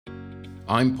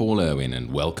I'm Paul Irwin and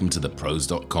welcome to the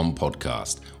Pros.com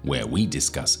podcast, where we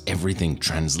discuss everything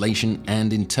translation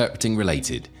and interpreting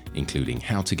related, including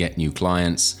how to get new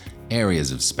clients,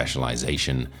 areas of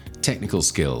specialization, technical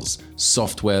skills,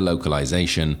 software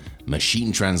localization,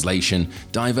 machine translation,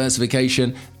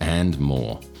 diversification, and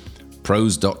more.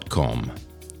 Pros.com,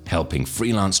 helping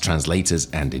freelance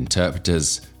translators and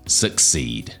interpreters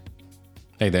succeed.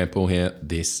 Hey there, Paul here.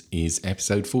 This is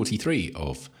episode 43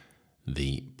 of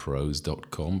the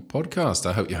Pros.com podcast.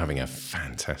 I hope you're having a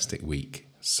fantastic week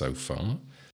so far.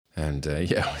 And we're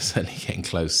certainly getting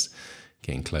close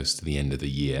to the end of the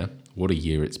year. What a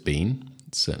year it's been.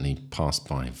 It's certainly passed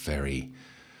by very,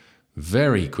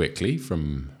 very quickly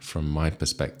from my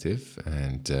perspective.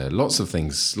 And lots of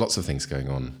things going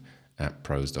on at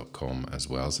Pros.com as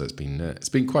well. So it's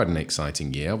been quite an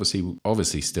exciting year.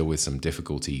 Obviously still with some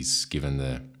difficulties given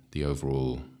the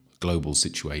overall global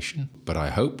situation, but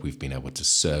I hope we've been able to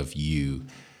serve you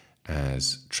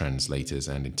as translators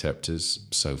and interpreters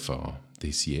so far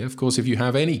this year. Of course, if you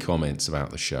have any comments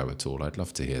about the show at all, I'd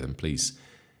love to hear them. Please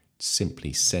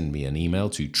simply send me an email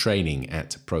to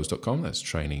training@pros.com. That's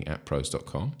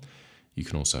training@pros.com. You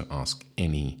can also ask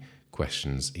any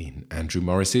questions in Andrew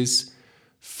Morris's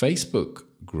Facebook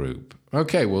group.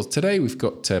 Okay, well, today we've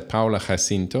got Paula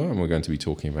Jacinto, and we're going to be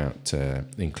talking about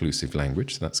inclusive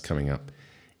language. So that's coming up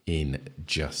in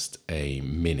just a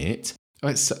minute.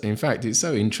 In fact, it's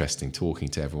so interesting talking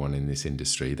to everyone in this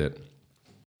industry that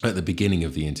at the beginning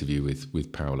of the interview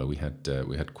with Paula, we had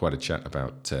quite a chat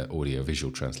about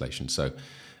audio-visual translation. So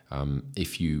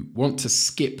if you want to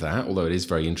skip that, although it is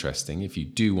very interesting, if you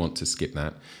do want to skip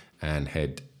that and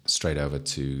head straight over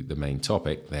to the main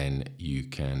topic, then you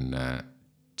can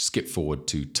skip forward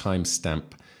to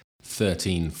timestamp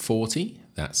 1340.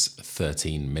 That's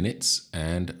 13 minutes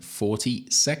and 40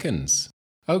 seconds.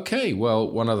 Okay, well,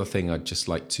 one other thing I'd just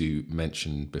like to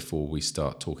mention before we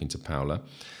start talking to Paula,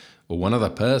 or one other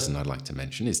person I'd like to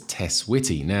mention is Tess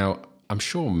Whitty. Now, I'm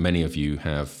sure many of you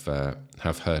have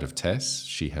heard of Tess.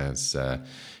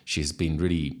 She's been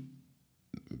really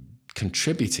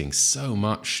contributing so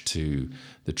much to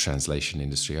the translation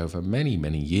industry over many,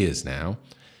 many years now.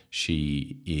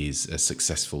 She is a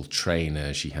successful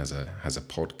trainer. She has a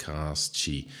podcast.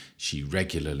 She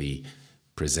regularly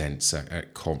presents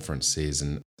at conferences,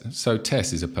 and so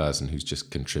Tess is a person who's just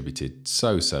contributed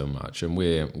so much. And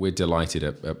we're delighted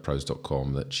at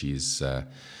Pros.com that she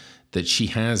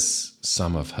has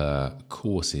some of her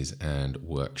courses and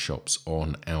workshops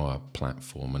on our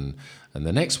platform. And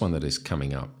the next one that is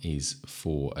coming up is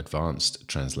for advanced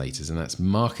translators, and that's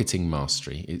Marketing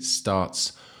Mastery. It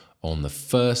starts on the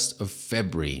 1st of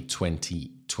February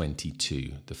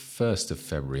 2022. The 1st of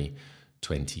February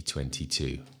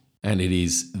 2022. And it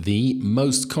is the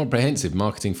most comprehensive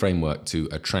marketing framework to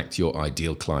attract your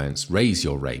ideal clients, raise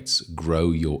your rates,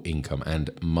 grow your income, and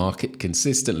market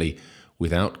consistently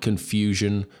without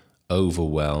confusion,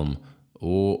 overwhelm,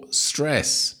 or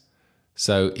stress.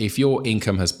 So if your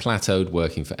income has plateaued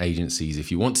working for agencies, if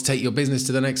you want to take your business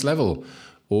to the next level,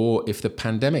 or if the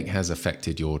pandemic has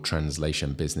affected your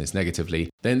translation business negatively,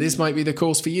 then this might be the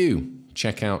course for you.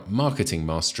 Check out Marketing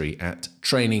Mastery at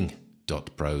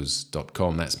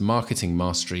training.pros.com. That's Marketing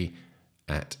Mastery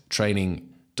at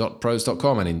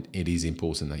training.pros.com. And it is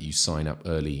important that you sign up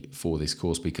early for this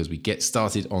course because we get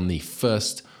started on the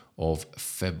 1st of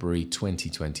February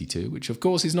 2022, which of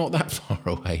course is not that far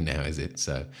away now, is it?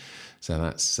 So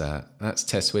that's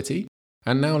Tess Whitty.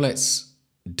 And now let's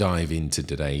dive into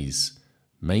today's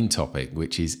main topic,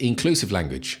 which is inclusive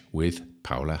language with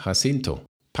Paula Jacinto.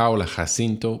 Paula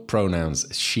Jacinto, pronouns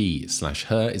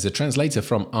she/her, is a translator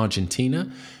from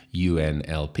Argentina,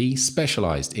 UNLP,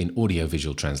 specialized in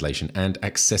audiovisual translation and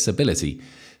accessibility.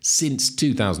 Since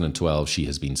 2012, she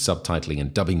has been subtitling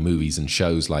and dubbing movies and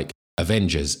shows like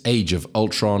Avengers, Age of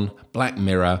Ultron, Black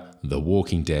Mirror, The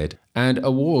Walking Dead, and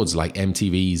awards like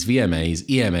MTV's, VMAs,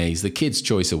 EMAs, the Kids'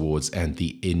 Choice Awards, and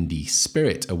the Indie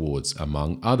Spirit Awards,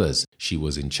 among others. She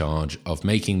was in charge of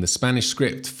making the Spanish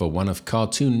script for one of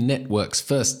Cartoon Network's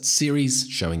first series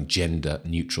showing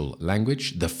gender-neutral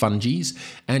language, The Fungies,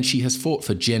 and she has fought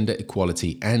for gender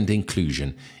equality and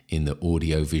inclusion in the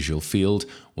audiovisual field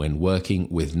when working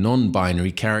with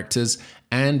non-binary characters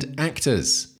and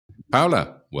actors.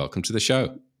 Paula, welcome to the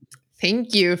show.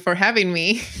 Thank you for having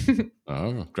me.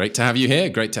 Oh, great to have you here.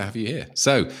 Great to have you here.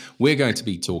 So we're going to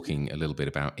be talking a little bit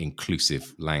about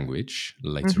inclusive language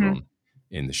later on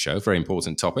in the show. Very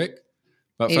important topic.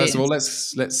 But first of all,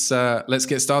 let's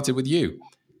get started with you.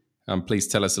 Please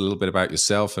tell us a little bit about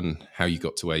yourself and how you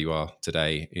got to where you are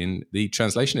today in the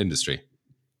translation industry.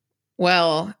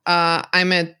 Well,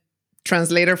 I'm a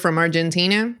translator from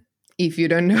Argentina. if you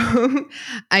don't know,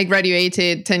 I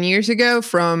graduated 10 years ago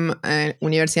from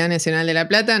Universidad Nacional de La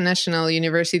Plata, National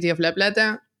University of La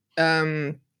Plata,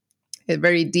 a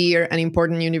very dear and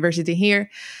important university here.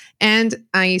 And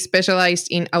I specialized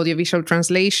in audiovisual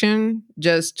translation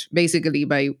just basically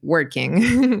by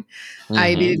working.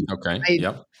 I did, Okay. I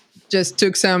Yep. just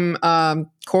took some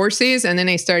courses and then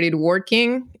I started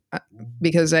working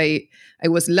because I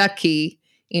was lucky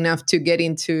enough to get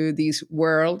into this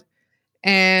world,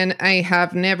 and I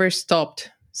have never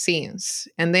stopped since.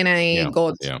 And then I Yeah.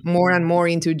 got Yeah. more and more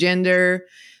into gender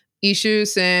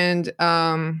issues and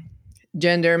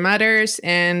gender matters,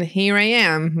 and here I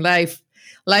am.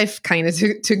 Life kind of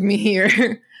took me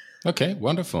here. Okay,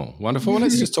 wonderful, wonderful. Well,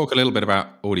 let's just talk a little bit about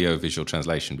audio-visual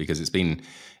translation because it's been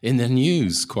in the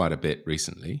news quite a bit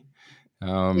recently,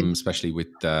 especially with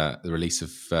the release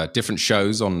of different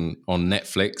shows on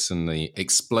Netflix and the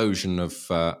explosion of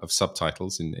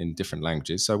subtitles in different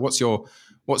languages. So, what's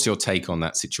your take on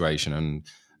that situation?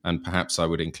 And perhaps I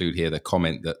would include here the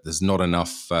comment that there's not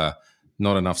enough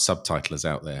subtitlers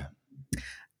out there.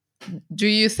 Do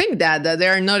you think that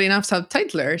there are not enough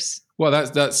subtitlers? Well,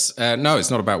 that's no, it's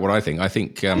not about what I think. I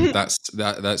think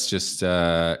that's just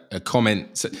a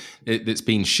comment that's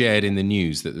been shared in the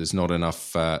news that there's not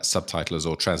enough subtitlers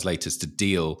or translators to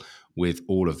deal with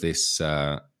all of this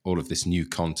new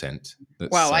content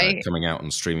that's Wow, coming out on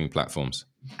streaming platforms.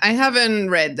 I haven't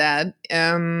read that.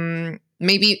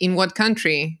 Maybe in what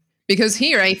country? Because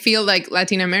here I feel like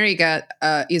Latin America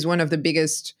is one of the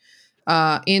biggest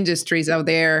industries out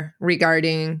there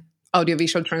regarding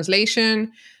audiovisual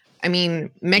translation. I mean,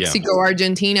 Mexico,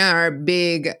 Argentina are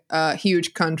big,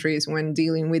 huge countries when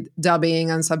dealing with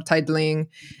dubbing and subtitling.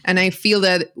 And I feel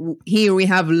that here we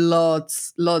have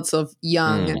lots of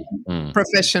young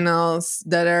professionals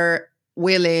that are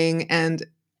willing and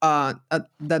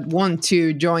that want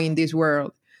to join this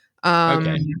world.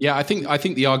 Okay. Yeah, I think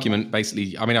the argument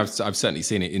basically. I mean, I've certainly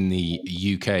seen it in the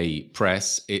UK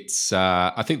press. It's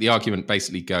I think the argument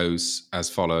basically goes as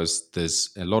follows: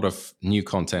 there's a lot of new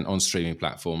content on streaming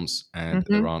platforms, and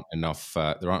there aren't enough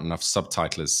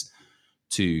subtitlers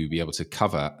to be able to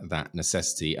cover that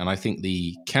necessity. And I think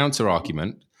the counter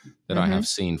argument that I have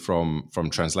seen from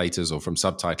translators or from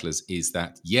subtitlers is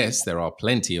that yes, there are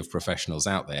plenty of professionals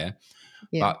out there,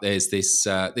 but there's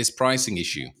this pricing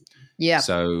issue. Yeah.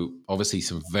 So obviously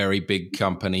some very big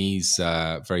companies,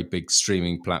 very big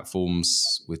streaming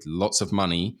platforms with lots of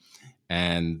money,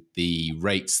 and the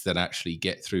rates that actually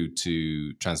get through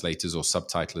to translators or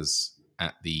subtitlers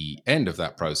at the end of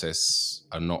that process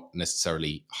are not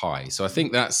necessarily high. So I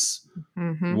think that's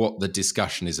what the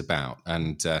discussion is about.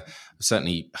 And I've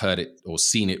certainly heard it or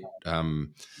seen it,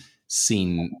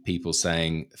 seen people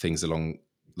saying things along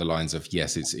the lines of,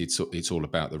 yes, it's all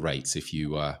about the rates. If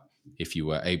you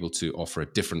were able to offer a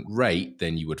different rate,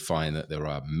 then you would find that there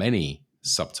are many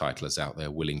subtitlers out there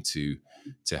willing to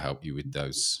help you with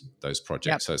those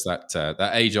projects. So it's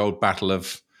that age-old battle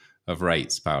of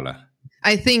rates, Paula.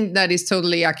 I think that is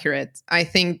totally accurate. I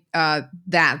think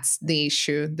that's the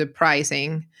issue, the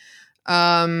pricing.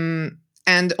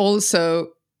 And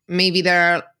also, maybe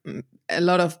there are a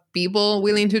lot of people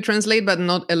willing to translate, but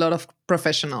not a lot of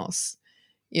professionals.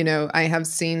 You know, I have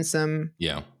seen some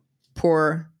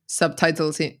poor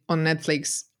subtitles on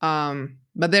Netflix,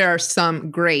 but there are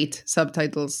some great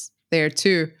subtitles there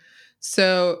too.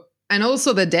 So, and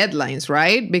also the deadlines,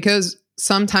 right? Because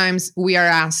sometimes we are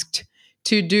asked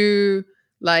to do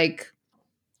like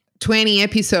 20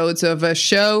 episodes of a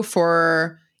show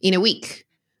in a week.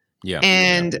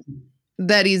 And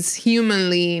that is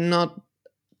humanly not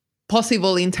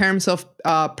possible in terms of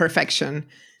perfection.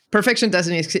 Perfection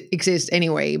doesn't exist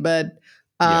anyway, but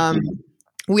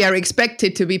we are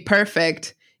expected to be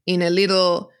perfect in a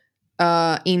little,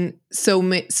 in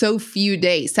so few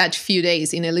days, such few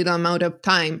days, in a little amount of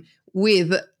time,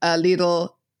 with a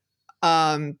little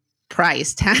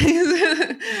price tag.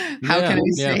 How can I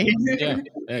say? Yeah,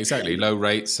 exactly. Low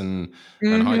rates and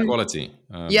high quality.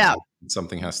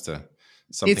 Something has to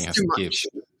give.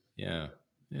 Yeah.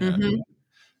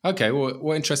 Okay.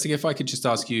 Well, interesting. If I could just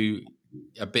ask you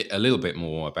a little bit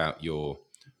more about your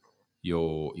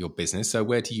business. So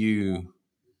where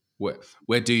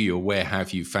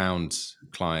have you found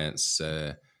clients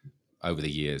over the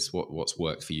years? What's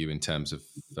worked for you in terms of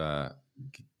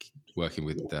working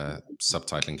with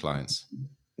subtitling clients?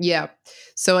 Yeah.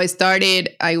 So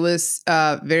I was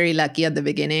very lucky at the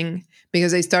beginning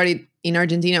because I started in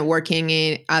Argentina working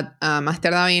at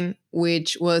Master Dubbing,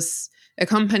 which was a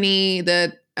company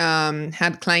that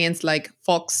had clients like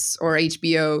Fox or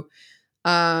HBO.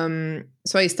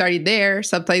 So I started there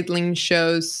subtitling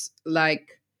shows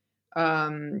like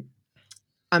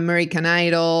American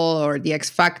Idol or The X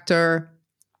Factor,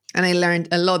 and I learned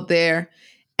a lot there,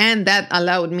 and that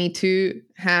allowed me to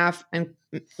have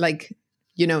like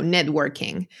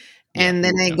networking, Yeah. and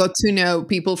then I Yeah. got to know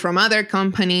people from other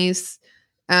companies,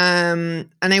 and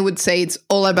I would say it's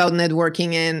all about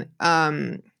networking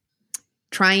and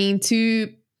trying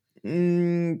to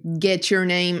get your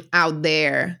name out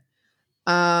there.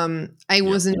 I Yeah.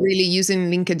 wasn't really using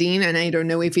LinkedIn, and I don't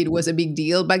know if it was a big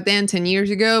deal back then, 10 years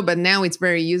ago, but now it's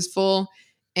very useful.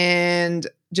 And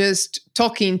just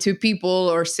talking to people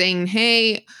or saying,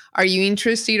 hey, are you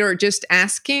interested? Or just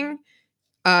asking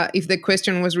if the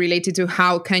question was related to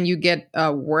how can you get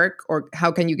work or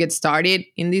how can you get started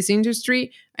in this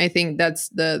industry. I think that's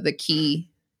the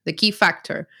key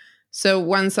factor. So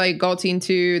once I got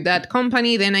into that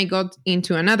company, then I got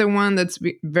into another one that's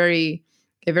a very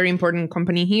important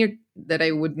company here that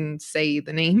I wouldn't say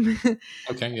the name.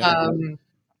 Okay. Yeah. um,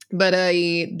 but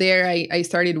I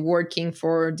started working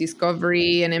for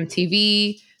Discovery and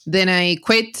MTV. Then I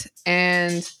quit,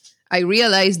 and I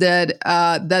realized that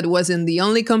that wasn't the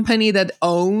only company that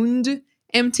owned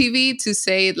MTV. To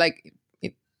say it like,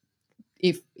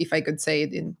 if I could say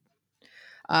it in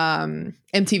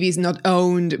MTV is not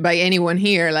owned by anyone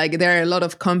here. Like, there are a lot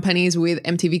of companies with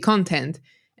MTV content.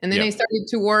 And then Yeah. I started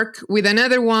to work with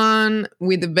another one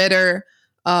with a better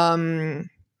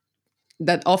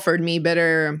that offered me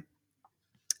better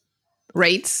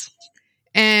rates.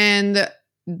 And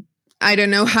I don't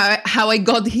know how I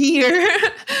got here,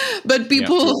 but Yeah.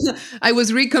 people, I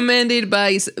was recommended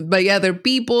by other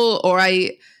people, or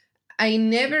I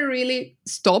never really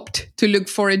stopped to look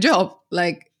for a job.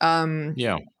 Like,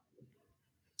 Yeah.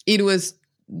 it was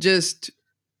just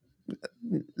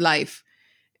life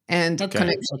and Okay.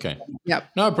 connection. Okay. Yeah.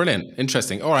 No, brilliant.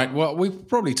 Interesting. All right. Well, we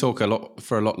probably talk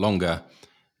for a lot longer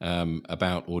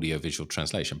about audiovisual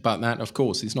translation, but that, of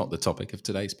course, is not the topic of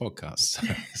today's podcast.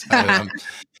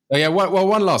 Yeah. Well,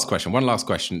 one last question. One last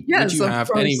question. Would Yes, you of have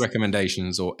any course.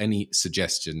 recommendations or any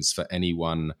suggestions for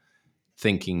anyone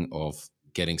thinking of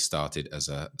getting started as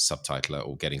a subtitler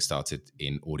or getting started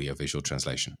in audiovisual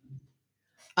translation?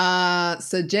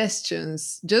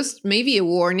 Suggestions. Just maybe a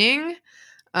warning.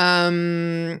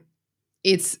 Um,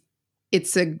 it's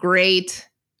it's a great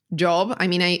job. I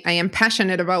mean, I am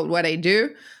passionate about what I do,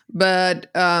 but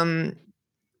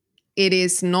it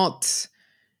is not.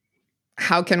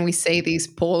 How can we say this,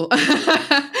 Paul?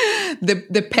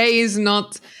 The pay is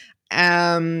not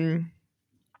um,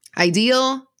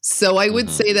 ideal. So I would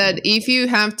Mm-hmm. say that if you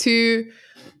have to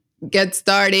get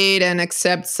started and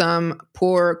accept some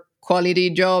poor quality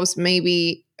jobs,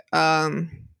 maybe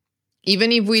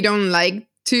even if we don't like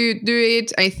to do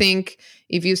it, I think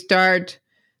if you start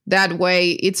that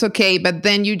way, it's okay. But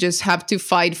then you just have to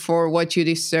fight for what you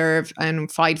deserve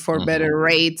and fight for Mm-hmm. better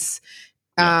rates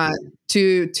Yeah. uh,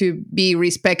 to be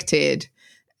respected.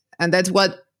 And that's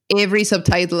what every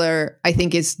subtitler, I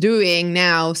think, is doing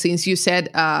now. Since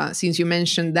since you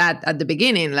mentioned that at the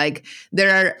beginning, like,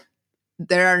 there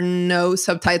are no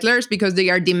subtitlers because they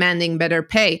are demanding better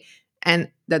pay, and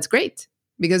that's great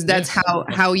because that's Yes.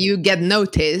 how you get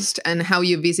noticed and how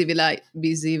you visualize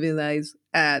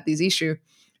this issue.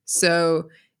 So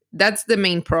that's the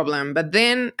main problem. But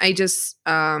then I just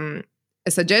a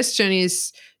suggestion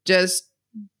is just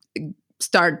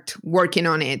start working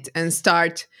on it and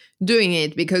start doing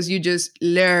it, because you just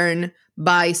learn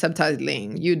by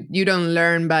subtitling. You don't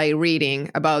learn by reading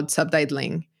about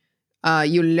subtitling.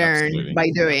 You learn Absolutely. by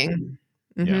Yeah. doing.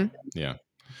 Yeah. Hmm. Yeah.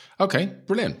 Okay,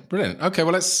 brilliant, brilliant. Okay,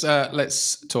 well,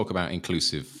 let's talk about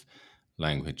inclusive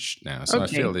language now. So I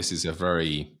feel Okay. this is a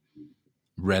very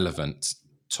relevant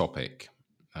topic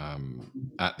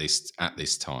at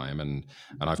this time, and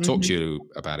I've talked to Hmm. you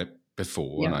about it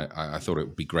before, and Yeah. I thought it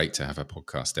would be great to have a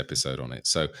podcast episode on it.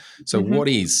 So Hmm. what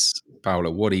is, Paula?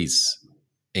 What is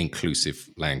inclusive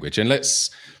language? And let's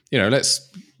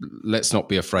not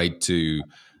be afraid to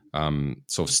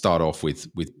sort of start off with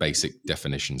basic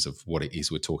definitions of what it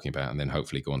is we're talking about, and then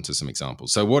hopefully go on to some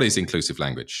examples. So, what is inclusive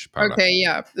language, Paula? Okay.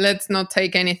 Yeah. Let's not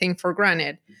take anything for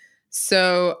granted.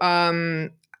 So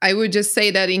I would just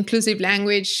say that inclusive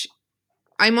language,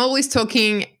 I'm always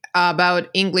talking about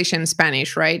English and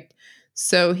Spanish, right?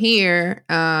 So here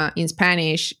in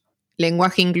Spanish,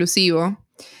 lenguaje inclusivo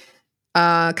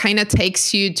kind of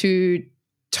takes you to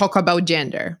talk about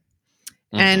gender.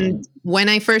 Mm-hmm. And when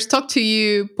I first talked to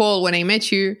you, Paul, when I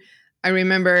met you, I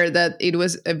remember that it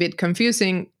was a bit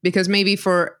confusing because maybe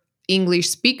for English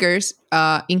speakers,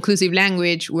 inclusive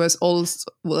language was also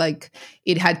like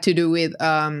it had to do with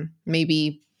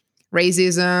maybe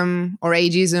racism or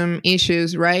ageism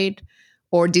issues, right?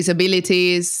 Or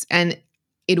disabilities. And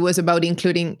it was about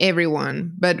including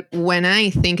everyone. But when I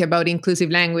think about inclusive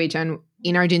language, and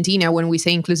in Argentina, when we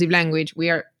say inclusive language, we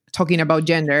are talking about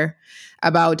gender,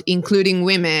 about including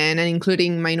women and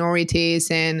including minorities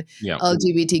and Yeah.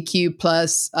 LGBTQ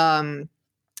plus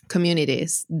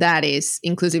communities. That is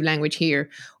inclusive language here.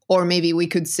 Or maybe we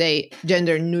could say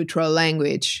gender neutral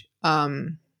language,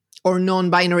 or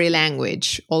non-binary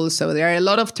language. Also, there are a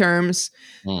lot of terms,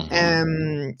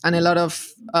 and a lot of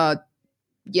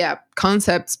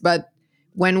concepts. But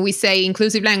when we say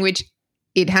inclusive language,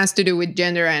 it has to do with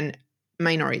gender and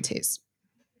minorities.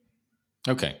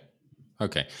 Okay.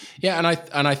 Yeah,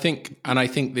 and I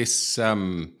think this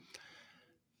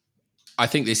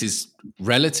is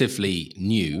relatively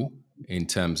new in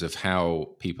terms of how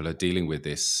people are dealing with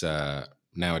this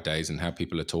nowadays and how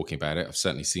people are talking about it. I've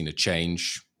certainly seen a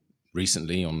change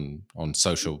recently on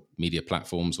social media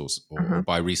platforms, or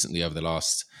by recently over the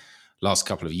last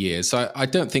couple of years. So I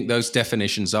don't think those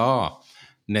definitions are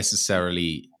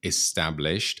necessarily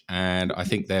established, and I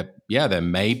think there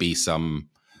may be some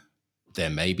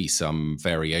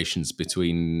variations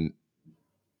between.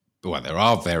 Well, there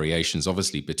are variations,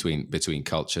 obviously, between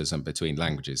cultures and between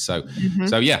languages. So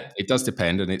yeah, it does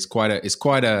depend, and it's quite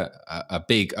a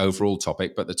big overall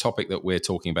topic. But the topic that we're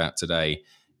talking about today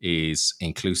is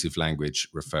inclusive language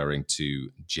referring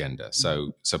to gender.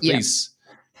 So please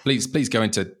go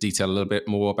into detail a little bit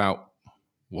more about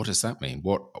what does that mean.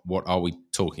 What are we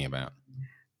talking about?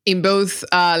 In both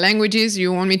languages,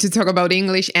 you want me to talk about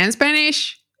English and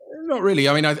Spanish? Not really.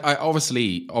 I mean, I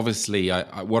obviously,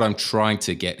 what I'm trying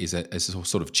to get is a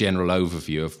sort of general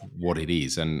overview of what it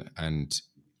is, and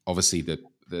obviously the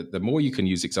more you can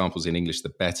use examples in English, the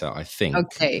better, I think.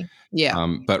 Okay.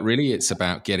 Yeah. But really, it's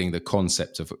about getting the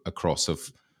concept across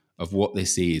of what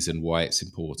this is and why it's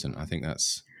important. I think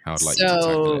that's how I'd like you to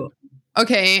tackle it.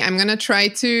 Okay, I'm gonna try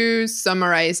to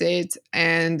summarize it,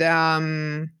 and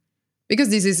because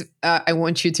this is, I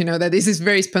want you to know that this is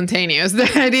very spontaneous.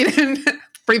 That I didn't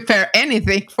prepare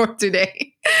anything for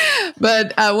today.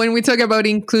 But when we talk about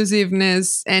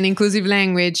inclusiveness and inclusive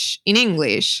language in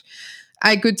English,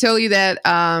 I could tell you that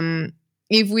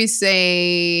if we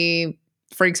say,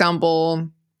 for example,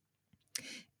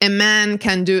 a man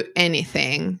can do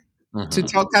anything, to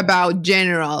talk about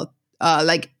general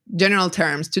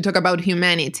terms, to talk about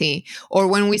humanity, or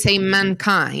when we say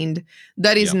mankind,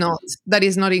 that is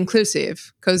not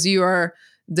inclusive, because you are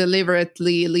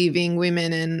deliberately leaving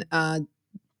women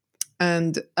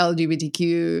and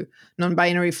LGBTQ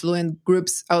non-binary fluent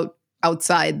groups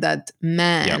outside that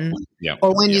man.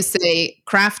 Or when you say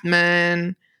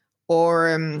craftsman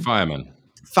or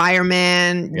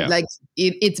fireman, like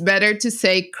it's better to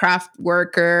say craft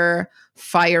worker,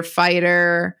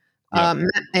 firefighter,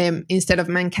 instead of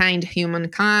mankind,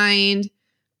 humankind,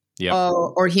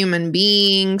 or human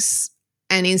beings.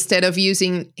 And instead of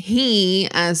using he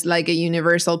as like a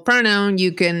universal pronoun,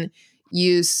 you can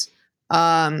use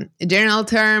general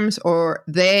terms, or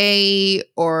they,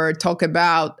 or talk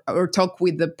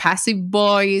with the passive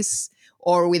voice,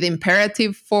 or with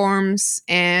imperative forms.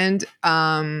 And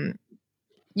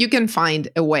you can find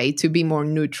a way to be more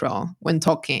neutral when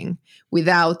talking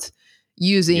without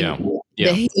using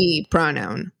the he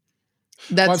pronoun.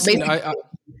 That's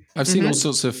I've seen all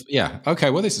sorts of okay,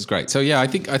 well, this is great. So I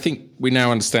think we now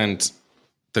understand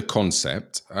the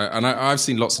concept, and I've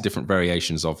seen lots of different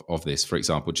variations of this. For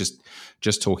example, just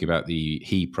talking about the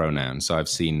he pronoun. So I've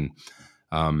seen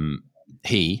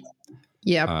he,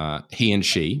 he and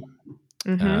she,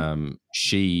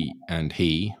 she and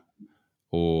he,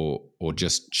 or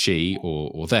just she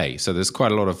or they. So there's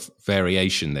quite a lot of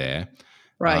variation there,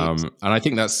 right? And I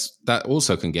think that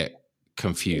also can get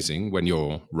confusing when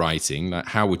you're writing. Like,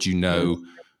 how would you know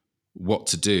what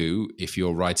to do if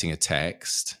you're writing a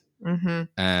text?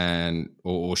 And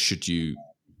or should you?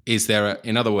 Is there,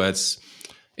 in other words,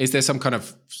 is there some kind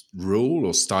of rule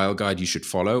or style guide you should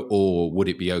follow, or would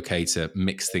it be okay to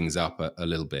mix things up a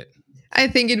little bit? I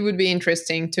think it would be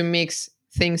interesting to mix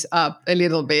things up a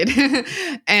little bit.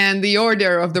 And the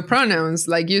order of the pronouns,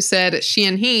 like you said, she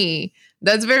and he,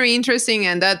 that's very interesting,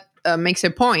 and that makes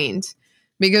a point,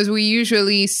 because we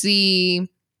usually see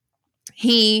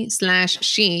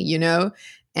he/she,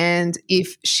 and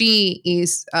if she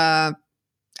is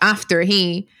after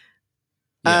he,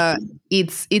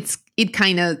 it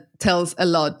kind of tells a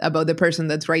lot about the person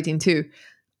that's writing too.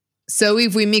 So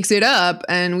if we mix it up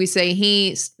and we say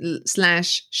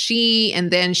he/she,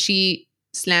 and then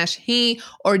she/he,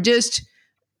 or just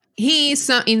he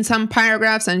in some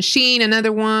paragraphs and she in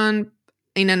another one,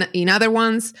 in other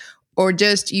ones, or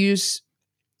just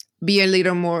be a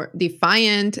little more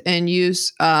defiant and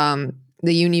use the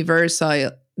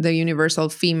the universal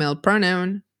female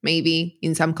pronoun. Maybe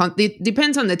in some it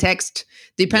depends on the text,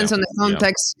 depends Yeah. on the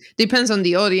context, depends on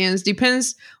the audience,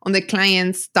 depends on the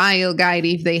client's style guide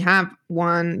if they have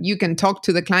one. You can talk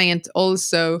to the client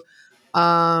also.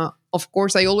 Of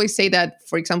course, I always say that,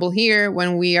 for example, here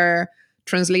when we are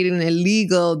translating a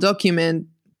legal document,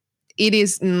 it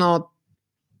is not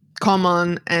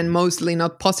common and mostly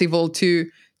not possible to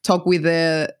talk with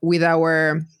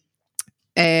our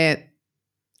uh,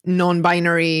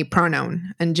 non-binary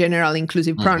pronoun and general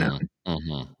inclusive pronoun.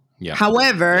 Yeah.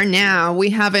 However, now we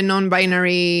have a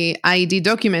non-binary ID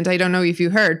document. I don't know if you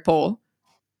heard, Paul.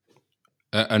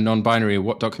 A non-binary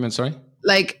what document? Sorry.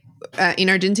 Like in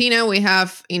Argentina, we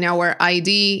have in our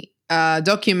ID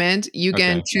document, you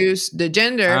can choose the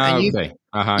gender, and you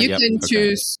can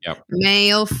choose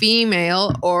male,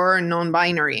 female, or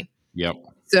non-binary. Yep.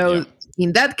 So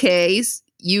in that case,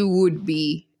 you would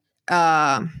be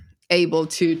able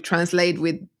to translate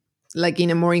with, like, in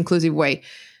a more inclusive way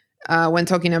when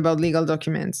talking about legal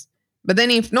documents. But then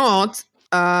if not,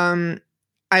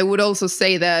 I would also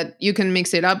say that you can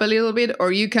mix it up a little bit,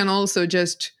 or you can also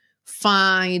just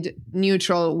find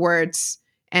neutral words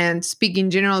and speak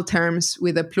in general terms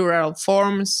with the plural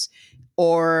forms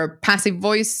or passive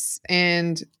voice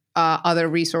and other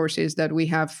resources that we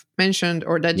have mentioned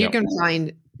or that you can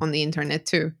find on the internet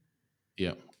too.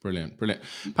 Yeah, brilliant.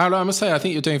 Paula, I must say, I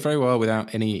think you're doing very well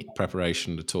without any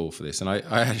preparation at all for this. And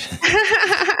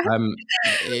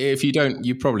if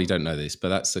you probably don't know this, but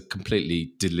that's a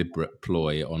completely deliberate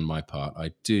ploy on my part.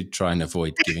 I do try and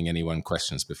avoid giving anyone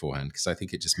questions beforehand because I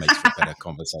think it just makes for a better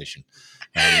conversation.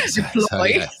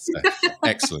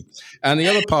 Excellent. And the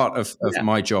other part of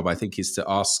my job, I think, is to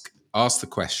ask the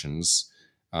questions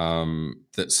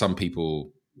that some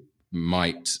people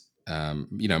might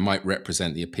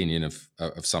represent the opinion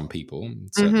of some people,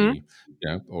 certainly,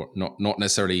 or not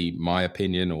necessarily my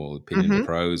opinion or opinion of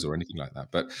pros or anything like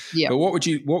that. But what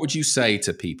would you say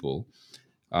to people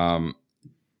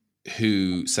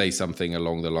who say something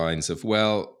along the lines of,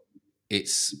 well,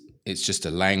 it's just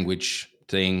a language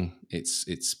thing.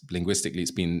 It's linguistically,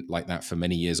 it's been like that for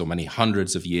many years or many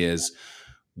hundreds of years.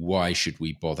 Why should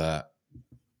we bother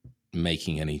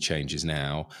making any changes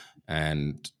now?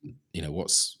 And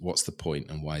what's the point,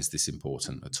 and why is this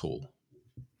important at all?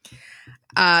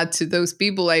 To those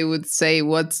people, I would say,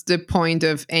 what's the point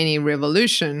of any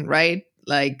revolution, right?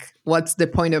 Like, what's the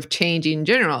point of change in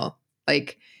general?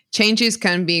 Like, changes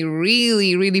can be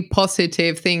really, really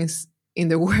positive things in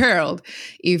the world.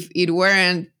 If it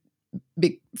weren't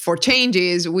for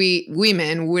changes, we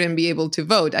women wouldn't be able to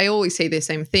vote. I always say the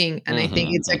same thing, and I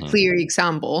think it's a clear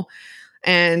example.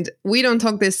 And we don't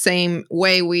talk the same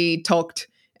way we talked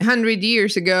 100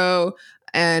 years ago.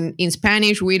 And in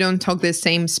Spanish, we don't talk the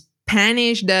same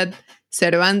Spanish that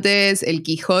Cervantes, El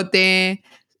Quijote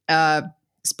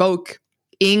spoke.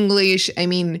 English, I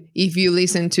mean, if you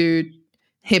listen to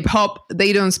hip hop,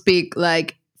 they don't speak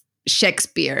like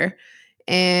Shakespeare.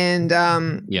 And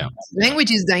language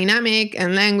is dynamic,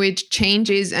 and language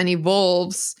changes and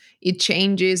evolves. It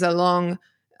changes along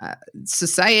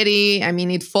society. I mean,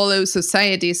 it follows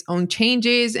society's own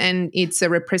changes, and it's a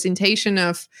representation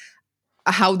of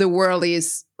how the world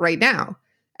is right now.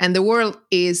 And the world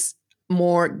is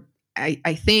more,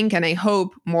 I think, and I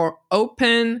hope, more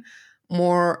open,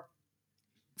 more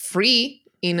free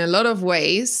in a lot of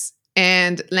ways.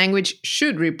 And language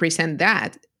should represent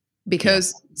that,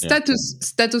 because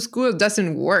status quo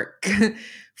doesn't work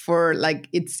for, like,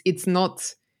 it's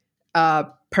not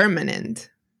permanent.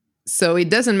 So it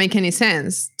doesn't make any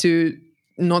sense to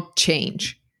not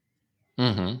change.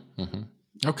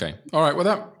 Okay. All right.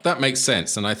 Well, that makes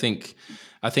sense. And I think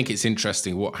it's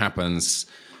interesting what happens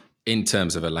in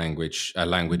terms of a language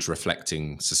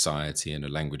reflecting society, and a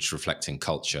language reflecting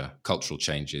cultural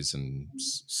changes and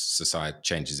society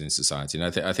changes in society.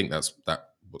 And I think that's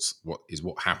what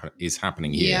is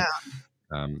happening here.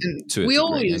 To a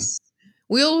degree.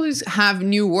 We always have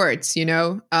new words,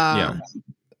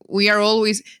 We are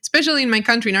always, especially in my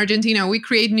country, in Argentina, we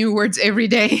create new words every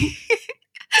day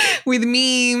with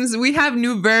memes. We have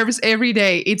new verbs every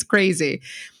day. It's crazy.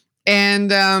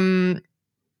 And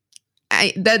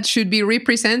that should be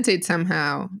represented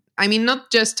somehow. I mean,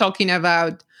 not just talking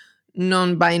about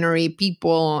non-binary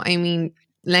people. I mean,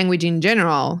 language in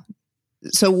general.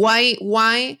 So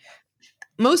why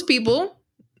most people,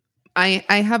 I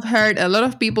have heard a lot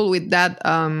of people with that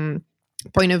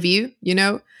point of view,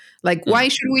 like, why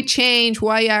should we change?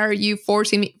 Why are you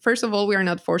forcing me? First of all, we are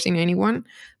not forcing anyone,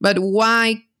 but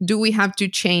why do we have to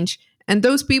change? And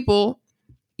those people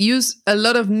use a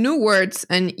lot of new words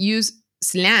and use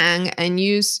slang and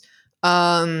use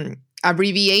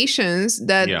abbreviations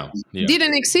that Yeah, yeah.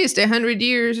 didn't exist 100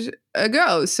 years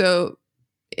ago. So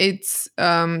it's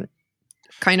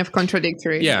kind of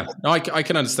contradictory. Yeah, no, I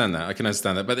can understand that. I can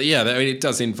understand that, but yeah, I mean, it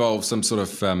does involve some sort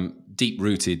of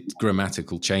deep-rooted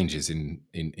grammatical changes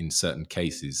in certain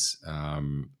cases.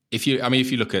 If you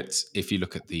look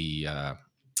at the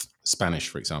Spanish,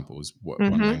 for example, is one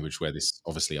Mm-hmm. language where this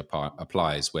obviously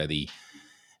applies, where the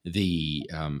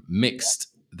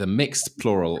mixed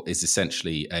plural is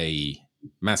essentially a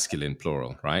masculine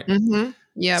plural, right? Mm-hmm.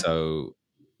 Yep. So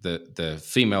the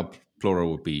female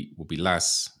plural would be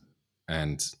las,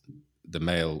 and the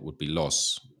male would be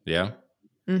los, yeah,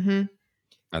 Mm-hmm.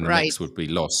 and the Right. mix would be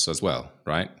los as well,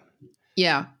 right?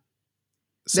 Yeah.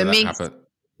 So The that mix. happened.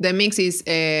 The mix is.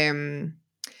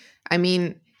 I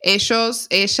mean, ellos,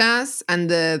 ellas, and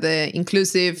the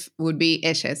inclusive would be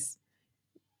ellas.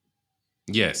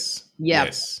 Yes, Yep.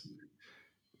 yes,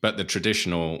 but the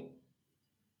traditional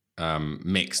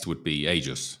mixed would be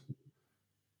ellos.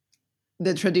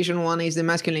 The traditional one is the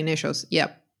masculine ellos.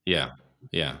 Yep. Yeah,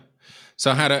 yeah.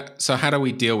 So how do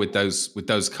we deal with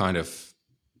those kind of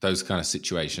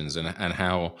situations, and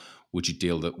how would you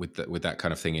deal with that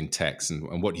kind of thing in text,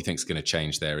 and what do you think is going to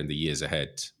change there in the years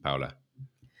ahead, Paula?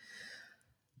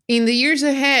 In the years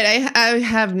ahead, I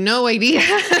have no idea.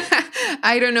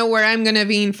 I don't know where I'm gonna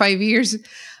be in 5 years.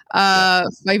 Yeah.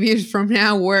 5 years from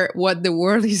now, where what the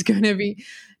world is gonna be.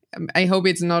 I hope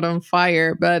it's not on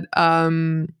fire. But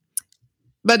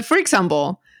for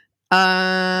example,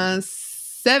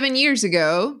 7 years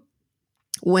ago,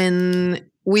 when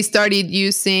we started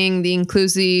using the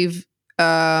inclusive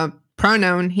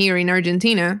pronoun here in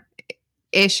Argentina,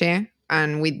 ella,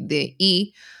 and with the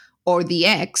e or the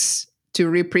x to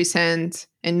represent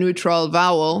a neutral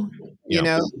vowel, you Yeah.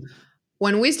 know,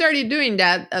 when we started doing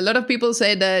that, a lot of people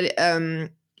said that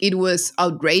it was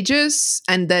outrageous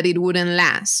and that it wouldn't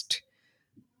last.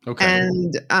 Okay.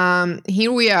 And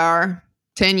here we are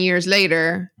 10 years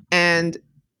later, and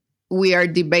we are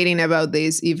debating about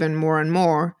this even more and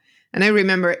more. And I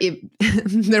remember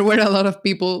there were a lot of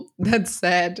people that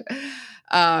said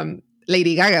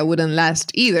Lady Gaga wouldn't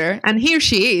last either. And here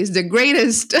she is, the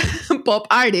greatest pop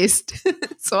artist.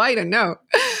 So I don't know.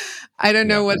 I don't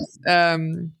know Yeah.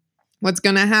 what's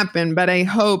gonna happen, but I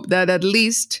hope that at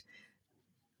least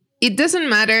it doesn't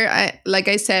matter. Like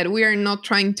I said, we are not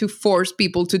trying to force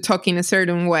people to talk in a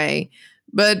certain way,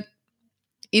 but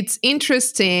it's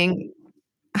interesting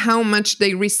how much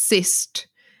they resist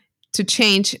to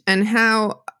change and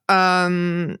how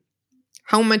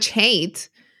much hate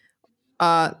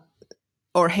uh,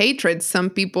 or hatred some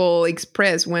people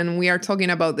express when we are talking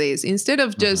about this. Instead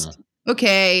of Hmm. just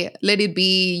okay, let it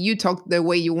be. You talk the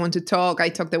way you want to talk. I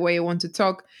talk the way I want to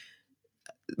talk.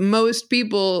 Most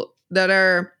people that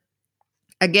are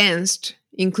against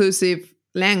inclusive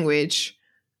language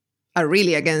are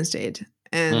really against it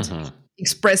and Hmm.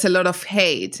 express a lot of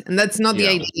hate. And that's not the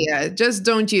Yeah. idea. Just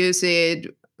don't use it.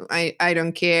 I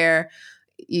don't care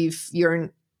if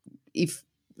you're if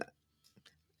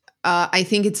I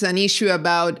think it's an issue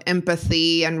about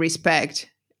empathy and respect.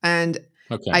 And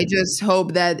Okay. I just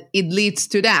hope that it leads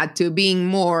to that, to being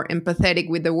more empathetic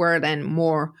with the world and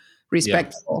more Yeah.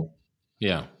 respectful.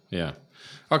 Yeah. Yeah.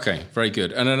 Okay. Very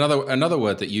good. And another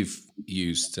word that you've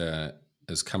used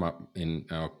has come up in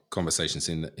our conversations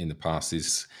in the past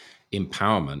is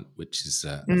empowerment, which is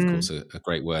of course Mm. a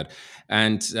great word.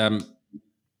 And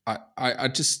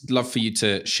I'd just love for you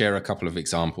to share a couple of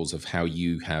examples of how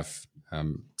you have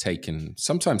taken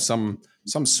sometimes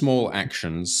some small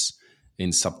actions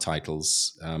in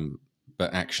subtitles,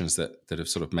 but actions that have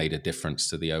sort of made a difference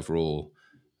to the overall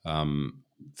um,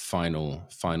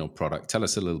 final product. Tell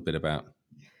us a little bit about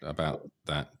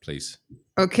that, please.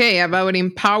 Okay, about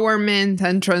empowerment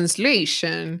and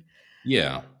translation.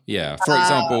 Yeah, yeah. For Uh,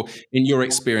 example, in your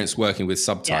experience working with yes,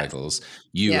 subtitles, I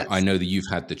yes. know that you've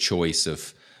had the choice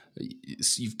of,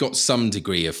 you've got some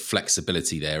degree of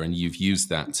flexibility there, and you've used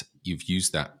that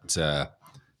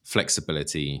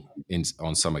flexibility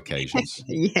on some occasions.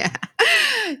 Yeah.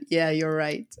 Yeah, you're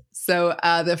right. So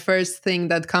the first thing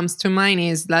that comes to mind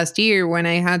is last year when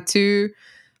I had to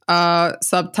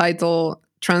subtitle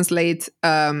translate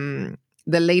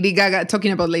the Lady Gaga,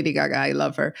 talking about Lady Gaga, I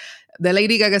love her. The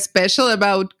Lady Gaga special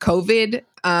about COVID,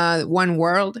 One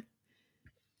World.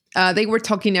 They were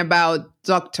talking about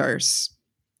doctors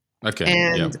Okay.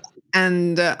 Yeah.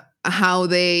 and how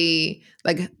they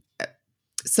like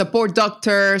support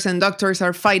doctors, and doctors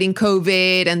are fighting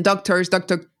COVID, and doctors.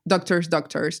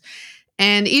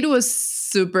 And it was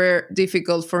super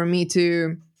difficult for me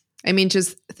to, I mean,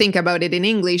 just think about it in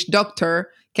English. Doctor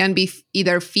can be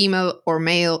either female or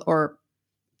male or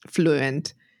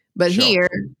fluent. But Sure.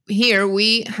 here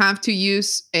we have to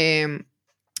use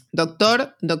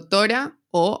doctor, doctora,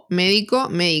 or médico,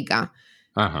 médica.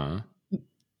 Uh-huh.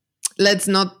 Let's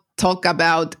not talk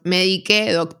about medique,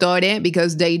 doctore,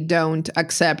 because they don't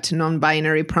accept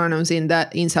non-binary pronouns in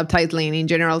subtitling in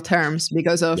general terms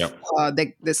because of Yep.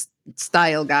 the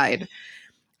style guide.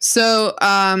 So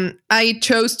I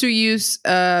chose to use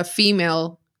a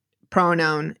female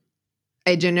pronoun,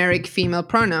 a generic female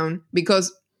pronoun,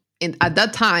 because at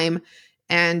that time,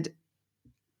 and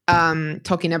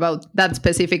talking about that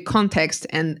specific context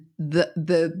and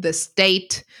the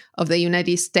state of the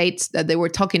United States that they were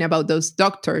talking about, those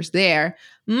doctors there,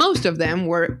 most of them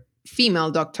were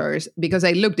female doctors, because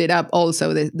I looked it up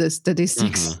also, the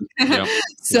statistics. Mm-hmm. Yep. Yep.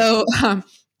 So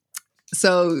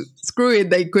so screw it,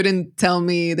 they couldn't tell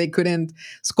me, they couldn't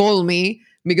scold me,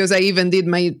 because I even did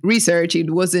my research.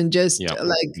 It wasn't just Yep.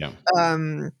 like Yep.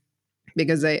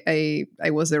 because I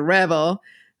was a rebel,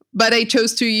 but I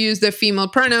chose to use the female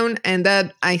pronoun, and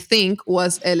that I think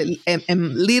was a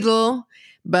little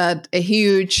but a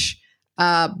huge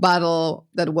battle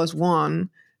that was won.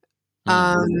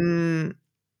 And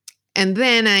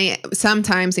then I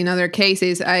sometimes, in other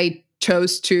cases, I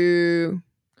chose to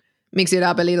mix it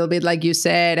up a little bit, like you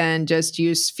said, and just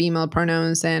use female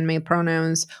pronouns and male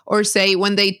pronouns. Or say,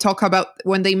 when they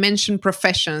mention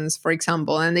professions, for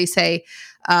example, and they say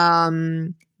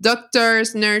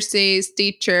doctors, nurses,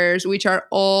 teachers, which are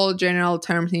all general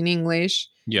terms in English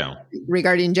Yeah.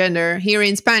 regarding gender. Here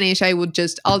in Spanish, I would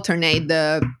just alternate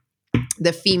the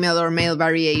female or male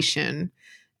variation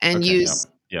and Okay. use,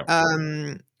 Yep.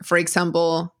 Yep. for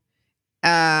example,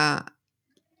 that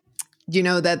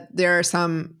there are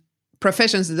some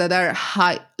professions that are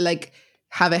high, like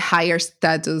have a higher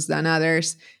status than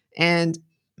others, and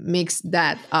mix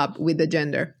that up with the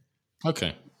gender.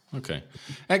 Okay. Okay.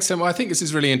 Excellent. Well, I think this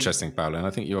is really interesting, Paula, and I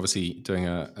think you're obviously doing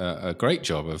a great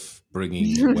job of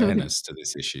bringing awareness to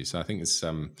this issue. So I think it's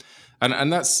and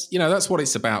that's that's what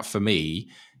it's about for me.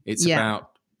 It's Yeah.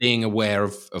 about being aware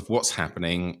of what's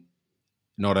happening,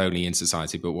 not only in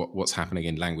society, but what's happening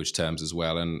in language terms as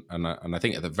well. And I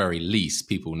think at the very least,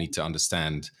 people need to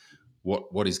understand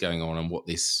what is going on and what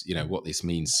this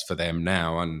means for them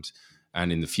now and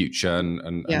in the future,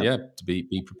 and Yeah. to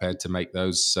be prepared to make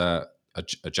those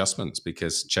adjustments,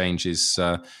 because change is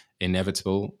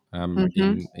inevitable Hmm.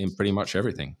 in pretty much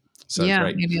everything. So Yeah,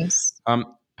 great. it is.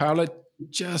 Paula,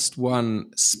 just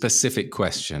one specific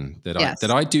question Yes.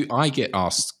 I get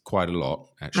asked quite a lot.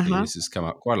 Actually, Uh-huh. this has come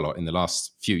up quite a lot in the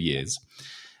last few years,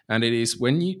 and it is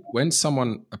when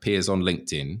someone appears on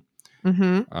LinkedIn.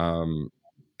 Hmm.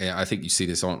 I think you see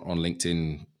this on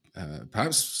LinkedIn,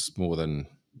 perhaps more than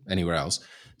anywhere else.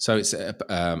 So it's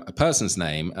a person's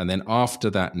name, and then after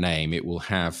that name, it will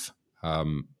have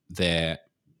their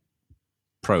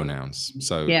pronouns.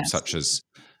 So Yes. such as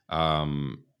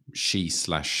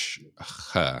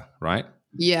she/her, right?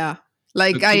 Yeah. So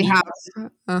Like I can you? have.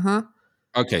 Uh-huh.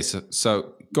 Okay,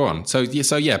 so go on. So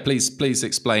please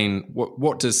explain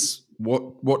what does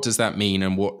that mean,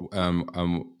 and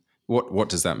what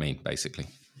does that mean basically?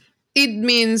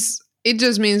 It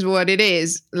just means what it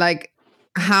is, like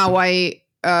how I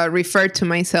refer to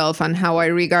myself and how I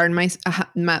regard my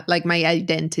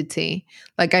identity.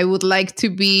 Like I would like to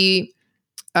be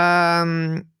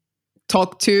um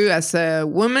talked to as a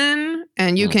woman,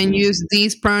 and you can Mm-hmm. use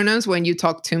these pronouns when you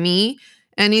talk to me,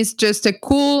 and it's just a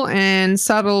cool and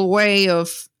subtle way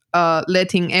of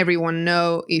letting everyone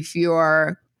know if you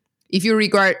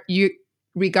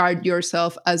regard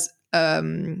yourself as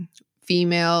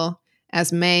female,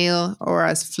 as male, or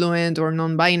as fluent or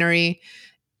non-binary.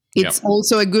 Yeah. It's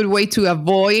also a good way to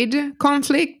avoid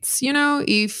conflicts,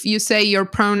 if you say your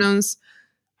pronouns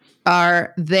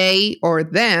are they or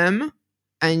them,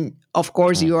 and of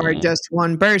course you are Mm-hmm. just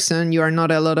one person, you are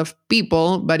not a lot of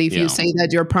people, but if you Yeah. say that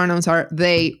your pronouns are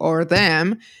they or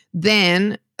them,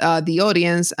 then the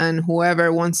audience and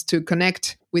whoever wants to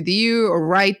connect with you or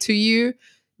write to you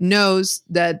knows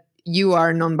that you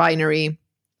are non-binary,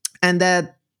 and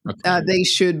that Okay. they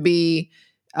should be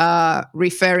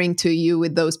referring to you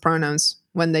with those pronouns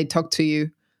when they talk to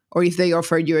you, or if they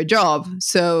offer you a job.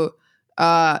 So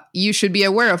you should be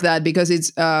aware of that, because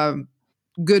it's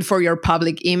good for your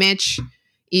public image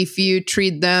if you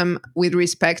treat them with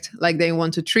respect, like they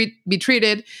want to be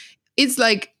treated. It's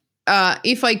like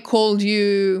if I called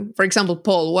you, for example,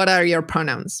 Paul, what are your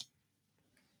pronouns?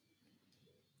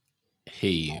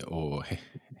 He or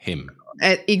him.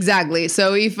 Exactly.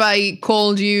 So if I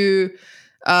called you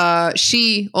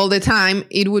she all the time,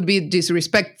 it would be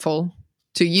disrespectful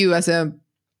to you as a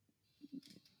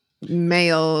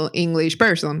male English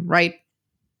person, right?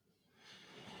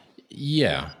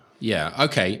 Yeah. Yeah.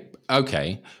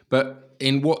 Okay. But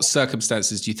in what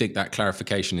circumstances do you think that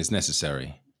clarification is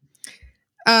necessary?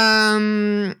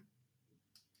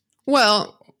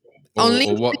 Well, only.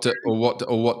 Or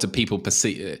what do people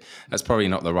perceive? That's probably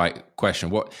not the right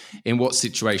question. In what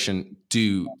situation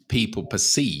do people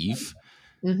perceive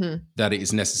that it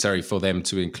is necessary for them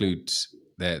to include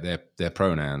their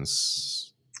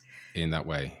pronouns in that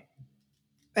way?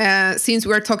 Since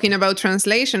we're talking about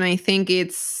translation, I think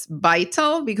it's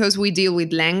vital because we deal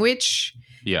with language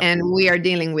Yeah. and we are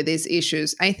dealing with these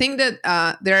issues. I think that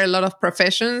there are a lot of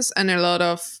professions and a lot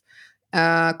of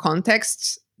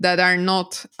contexts that are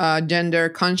not gender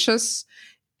conscious,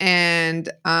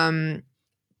 and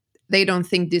they don't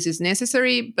think this is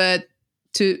necessary. But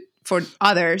for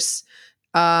others,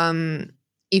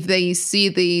 if they see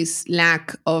this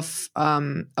lack of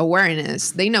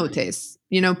awareness, they notice.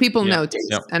 People notice,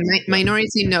 and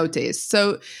minority notice.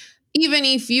 So even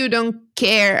if you don't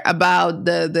care about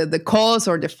the cause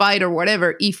or the fight or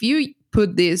whatever, if you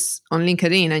put this on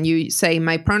LinkedIn and you say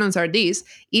my pronouns are these,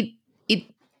 it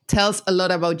tells a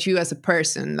lot about you as a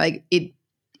person. Like it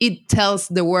tells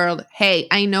the world, hey,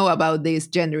 I know about these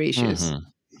gender issues.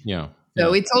 Yeah.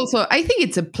 So it's also, I think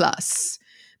it's a plus,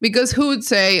 because who would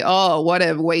say, oh, what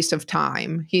a waste of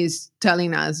time, he's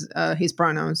telling us his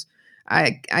pronouns.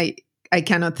 I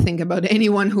cannot think about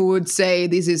anyone who would say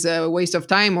this is a waste of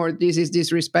time, or this is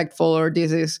disrespectful, or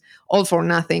this is all for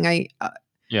nothing.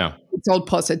 It's all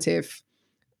positive.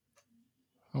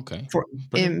 Okay.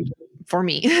 For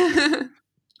me.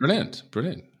 Brilliant.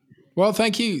 Well,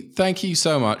 thank you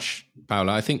so much,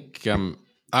 Paula. I think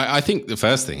I think the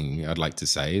first thing I'd like to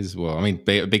say is, well, I mean,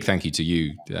 a big thank you to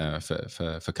you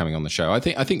for coming on the show. I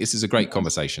think this is a great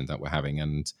conversation that we're having,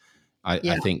 and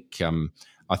I think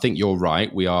you're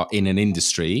right. We are in an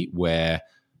industry where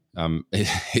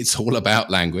it's all about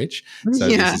language. So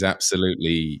this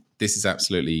is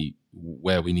absolutely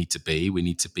where we need to be. We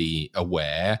need to be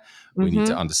aware. We need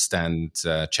to understand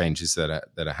changes that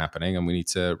are happening, and we need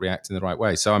to react in the right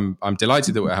way. So I'm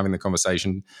delighted that we're having the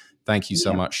conversation. Thank you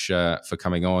so much for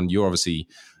coming on. You're obviously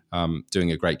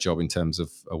doing a great job in terms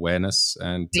of awareness,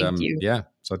 and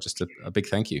so just a big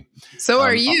thank you. So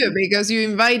are you, because you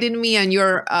invited me and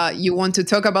you want to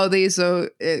talk about this. So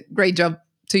great job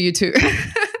to you too.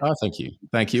 Oh, thank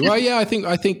you. Well, yeah, I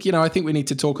think we need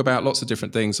to talk about lots of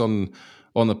different things on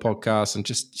the podcast, and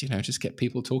just get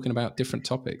people talking about different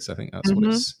topics. I think that's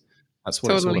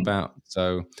what it's all about.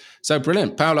 So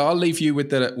brilliant, Paula. I'll leave you with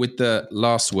the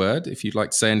last word if you'd like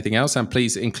to say anything else, and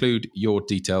please include your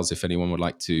details if anyone would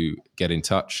like to get in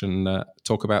touch and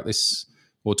talk about this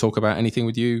or talk about anything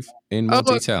with you in more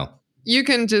detail. You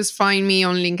can just find me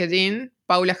on LinkedIn,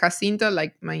 Paula Jacinto,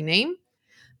 like my name.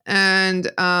 And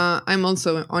I'm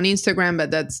also on Instagram,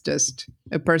 but that's just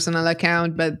a personal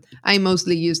account. But I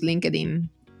mostly use LinkedIn.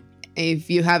 If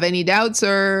you have any doubts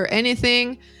or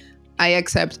anything, I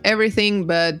accept everything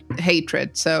but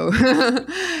hatred. So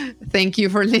thank you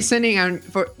for listening, and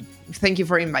thank you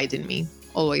for inviting me.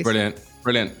 Always. Brilliant.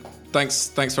 Thanks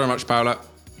very much, Paula.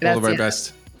 Gracias. All the very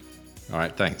best. All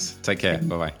right, thanks. Take care.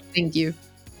 Bye-bye. Thank you.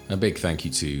 A big thank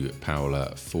you to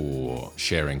Paula for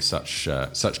sharing such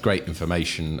great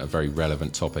information, a very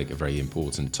relevant topic, a very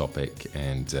important topic,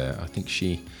 and I think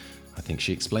she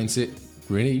explains it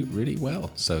really, really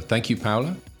well. So thank you,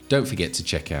 Paula. Don't forget to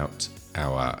check out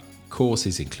our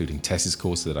courses, including Tess's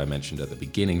course that I mentioned at the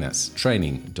beginning. That's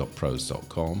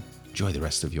training.pros.com. Enjoy the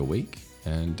rest of your week,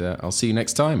 and I'll see you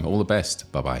next time. All the best.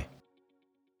 Bye-bye.